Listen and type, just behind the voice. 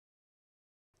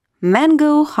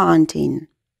Mango hunting.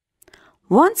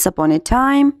 Once upon a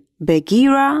time,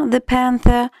 Bagheera the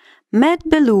panther met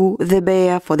Baloo the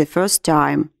bear for the first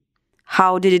time.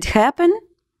 How did it happen?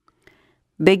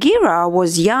 Bagheera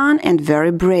was young and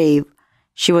very brave.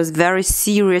 She was very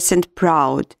serious and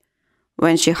proud.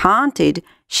 When she hunted,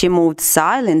 she moved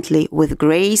silently with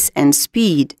grace and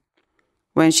speed.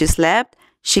 When she slept,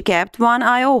 she kept one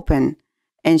eye open,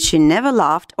 and she never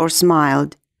laughed or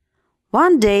smiled.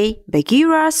 One day,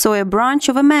 Bagheera saw a branch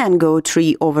of a mango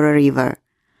tree over a river.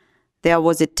 There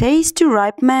was a tasty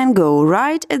ripe mango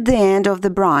right at the end of the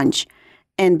branch,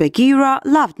 and Bagheera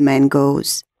loved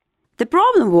mangoes. The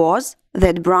problem was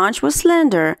that branch was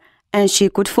slender, and she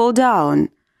could fall down.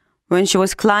 When she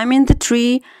was climbing the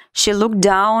tree, she looked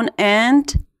down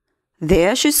and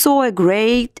there she saw a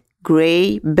great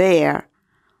gray bear.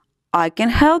 I can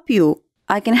help you,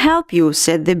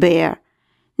 said the bear.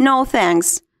 No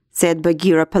thanks, said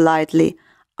Bagheera politely.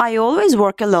 I always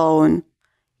work alone.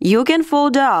 You can fall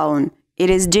down, it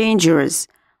is dangerous,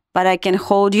 but I can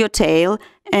hold your tail,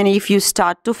 and if you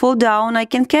start to fall down, I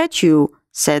can catch you,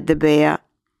 said the bear.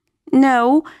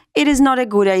 No, it is not a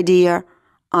good idea,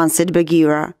 answered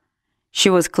Bagheera. She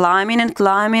was climbing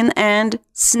and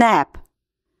snap!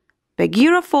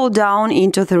 Bagheera fell down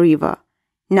into the river.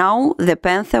 Now the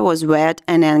panther was wet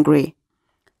and angry.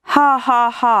 Ha ha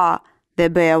ha, the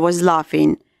bear was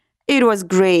laughing. It was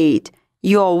great.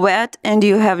 You're wet and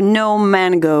you have no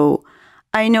mango.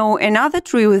 I know another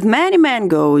tree with many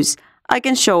mangoes. I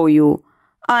can show you.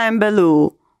 I am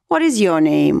Baloo. What is your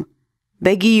name?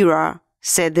 Bagheera,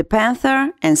 said the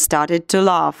panther and started to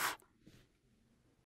laugh.